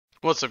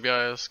What's up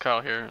guys,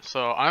 Kyle here.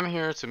 So I'm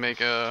here to make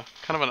a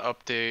kind of an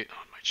update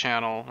on my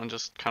channel and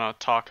just kind of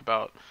talk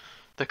about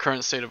the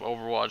current state of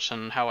Overwatch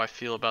and how I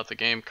feel about the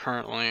game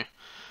currently.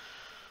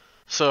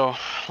 So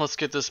let's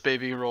get this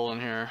baby rolling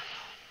here.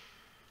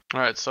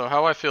 Alright, so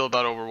how I feel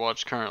about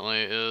Overwatch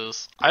currently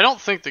is I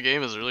don't think the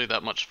game is really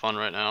that much fun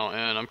right now,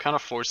 and I'm kind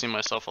of forcing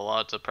myself a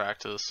lot to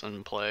practice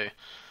and play.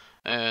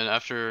 And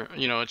after,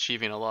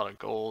 achieving a lot of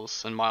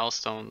goals and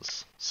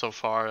milestones so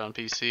far on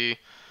PC,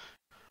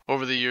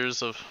 over the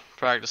years of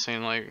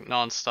practicing like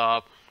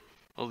non-stop,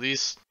 at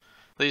least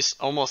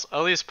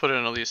put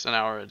in at least an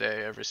hour a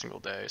day every single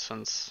day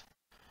since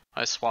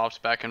I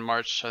swapped back in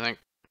March, I think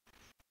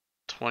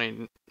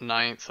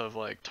 29th of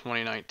like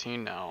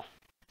 2019 now.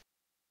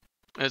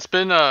 It's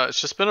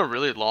just been a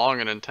really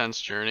long and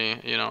intense journey,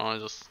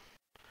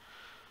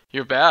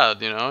 you're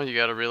bad, you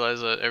got to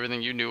realize that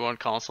everything you knew on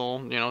console,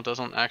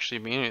 doesn't actually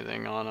mean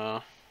anything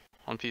on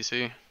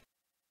PC.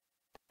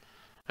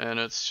 And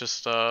it's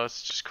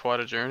just quite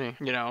a journey,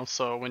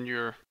 so when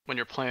you're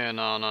playing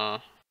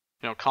on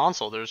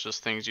console, there's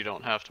just things you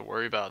don't have to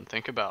worry about and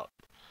think about.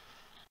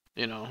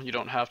 You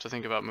don't have to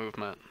think about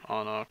movement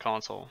on a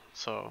console.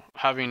 So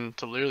having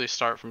to literally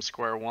start from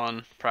square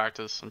one,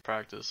 practice and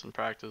practice and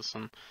practice,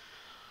 and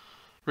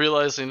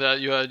realizing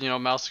that you had,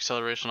 mouse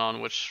acceleration on,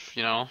 which,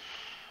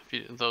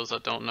 those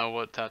that don't know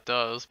what that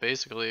does,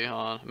 basically,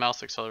 on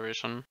mouse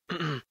acceleration,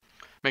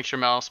 makes your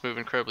mouse move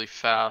incredibly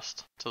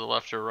fast to the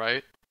left or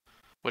right,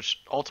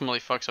 which ultimately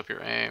fucks up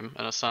your aim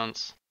in a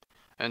sense.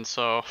 And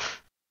so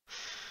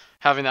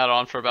having that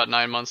on for about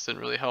 9 months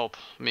didn't really help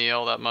me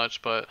all that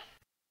much, but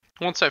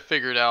once I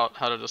figured out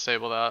how to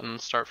disable that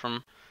and start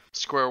from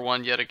square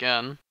one yet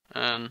again,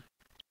 and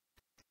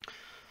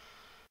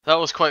that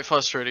was quite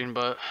frustrating,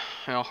 but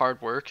hard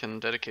work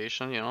and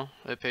dedication,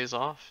 it pays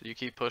off. You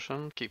keep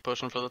pushing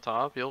for the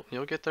top,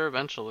 you'll get there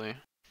eventually.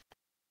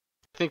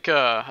 I think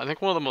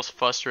one of the most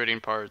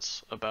frustrating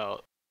parts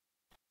about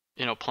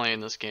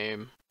playing this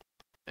game,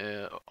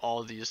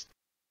 all these,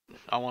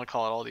 I want to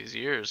call it all these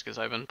years, because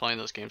I've been playing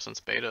this game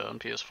since beta on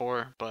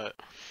PS4, but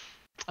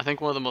I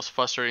think one of the most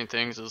frustrating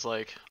things is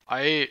like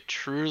I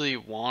truly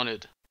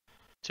wanted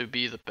to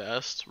be the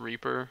best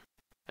Reaper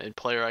and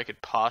player I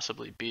could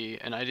possibly be,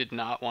 and I did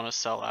not want to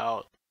sell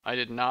out. I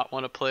did not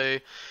want to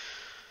play,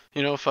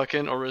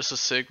 fucking Orisa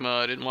Sigma.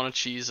 I didn't want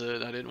to cheese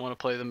it. I didn't want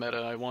to play the meta.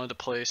 I wanted to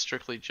play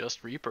strictly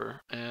just Reaper,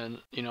 and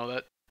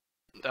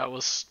that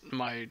was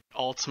my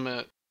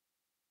ultimate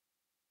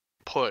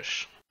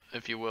push,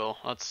 if you will.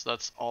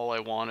 That's all I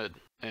wanted,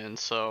 and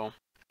so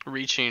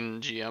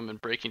reaching GM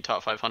and breaking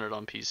top 500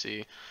 on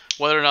PC,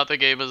 whether or not the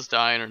game is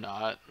dying or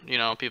not,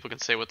 people can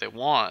say what they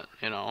want,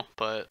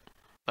 but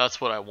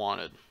that's what I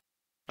wanted.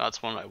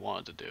 That's what I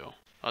wanted to do.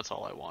 That's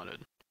all I wanted.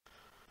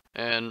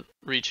 And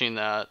reaching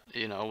that,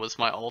 was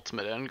my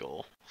ultimate end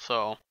goal.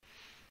 So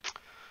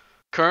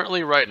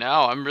currently right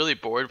now, I'm really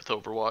bored with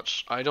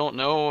Overwatch. I don't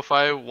know if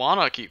I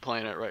want to keep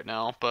playing it right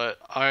now, but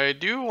I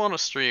do want to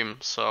stream,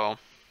 so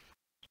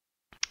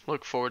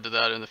look forward to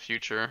that in the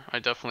future. I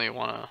definitely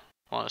want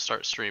to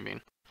start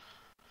streaming.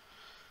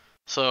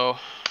 So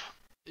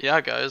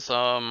yeah guys,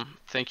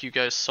 thank you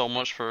guys so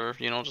much for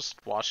just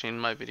watching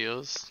my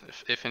videos.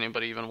 If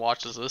anybody even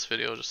watches this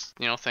video, just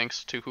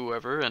thanks to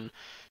whoever, and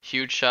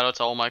huge shout out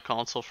to all my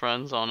console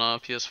friends on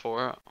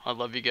PS4. I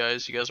love you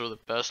guys. You guys were the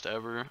best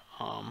ever.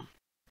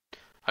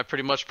 I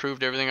pretty much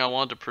proved everything I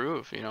wanted to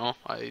prove.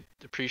 I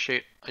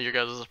appreciate your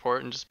guys'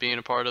 support and just being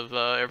a part of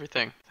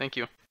everything. Thank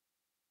you.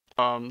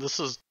 This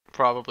is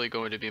probably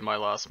going to be my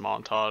last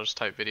montage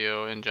type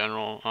video in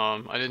general.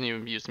 I didn't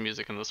even use the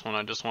music in this one.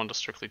 I just wanted to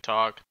strictly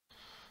talk.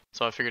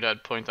 So I figured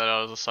I'd point that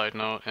out as a side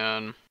note,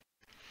 and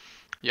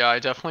yeah, I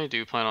definitely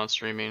do plan on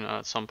streaming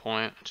at some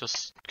point,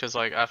 just because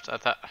like after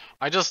that,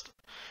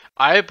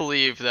 I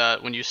believe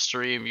that when you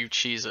stream, you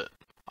cheese it.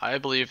 I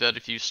believe that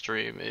if you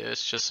stream,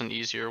 it's just an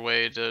easier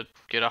way to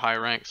get a high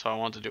rank, so I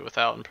wanted to do it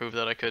without and prove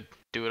that I could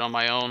do it on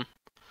my own.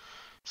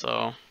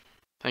 So,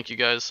 thank you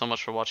guys so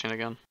much for watching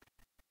again.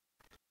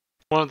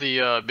 One of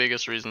the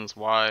biggest reasons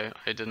why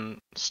I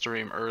didn't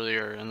stream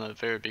earlier in the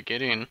very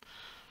beginning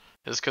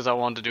is because I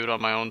wanted to do it on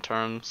my own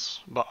terms,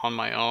 but on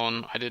my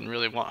own, I didn't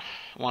really want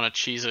to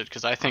cheese it,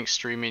 because I think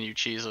streaming, you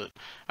cheese it.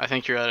 I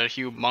think you're at a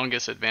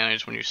humongous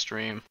advantage when you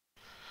stream.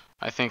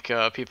 I think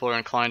people are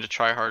inclined to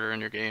try harder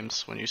in your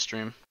games when you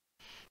stream,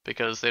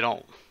 because they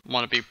don't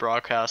want to be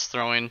broadcast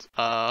throwing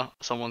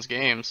someone's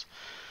games.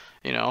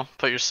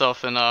 Put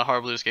yourself in a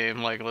Harblues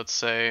game, like let's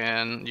say,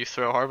 and you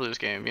throw a Harblues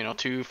game.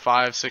 2,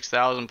 5,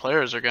 6,000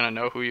 players are gonna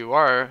know who you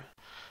are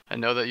and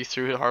know that you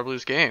threw a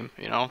Harblues game.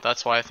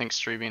 That's why I think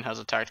streaming has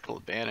a tactical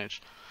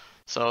advantage.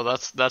 So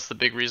that's the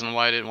big reason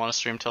why I didn't want to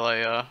stream till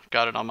I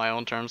got it on my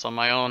own terms, on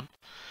my own.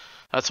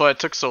 That's why it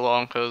took so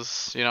long,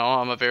 because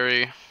I'm a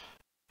very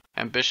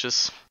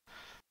ambitious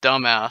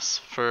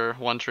dumbass for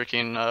one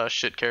tricking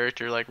shit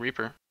character like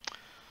Reaper.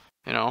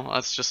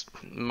 That's just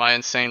my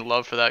insane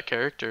love for that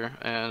character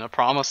and a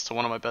promise to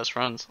one of my best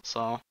friends.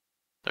 So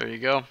there you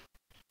go.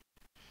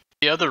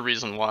 The other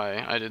reason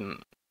why I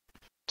didn't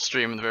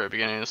stream in the very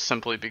beginning is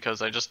simply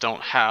because I just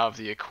don't have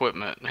the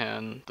equipment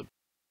and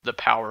the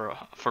power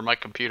for my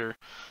computer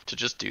to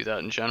just do that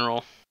in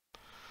general.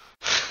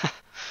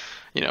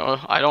 You know,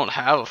 I don't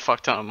have a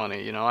fuck ton of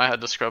money, you know, I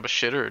had to scrub a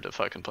shitter to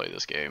fucking play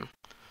this game.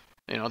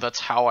 You know, that's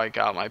how I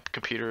got my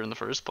computer in the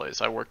first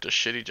place. I worked a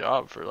shitty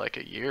job for like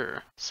a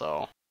year,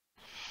 so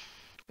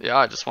yeah,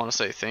 I just want to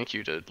say thank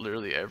you to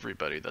literally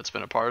everybody that's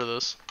been a part of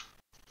this.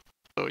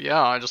 So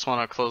yeah, I just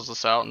want to close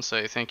this out and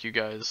say thank you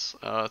guys,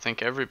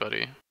 thank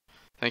everybody.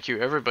 Thank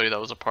you everybody that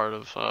was a part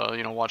of,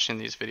 you know, watching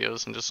these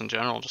videos and just in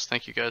general. Just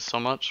thank you guys so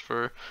much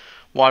for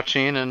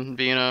watching and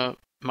being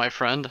my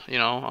friend, you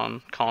know,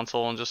 on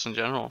console and just in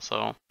general.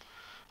 So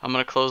I'm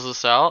gonna close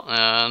this out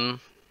and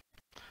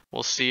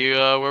we'll see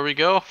where we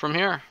go from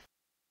here.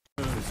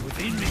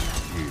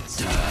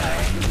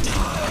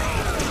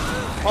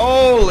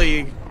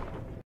 Holy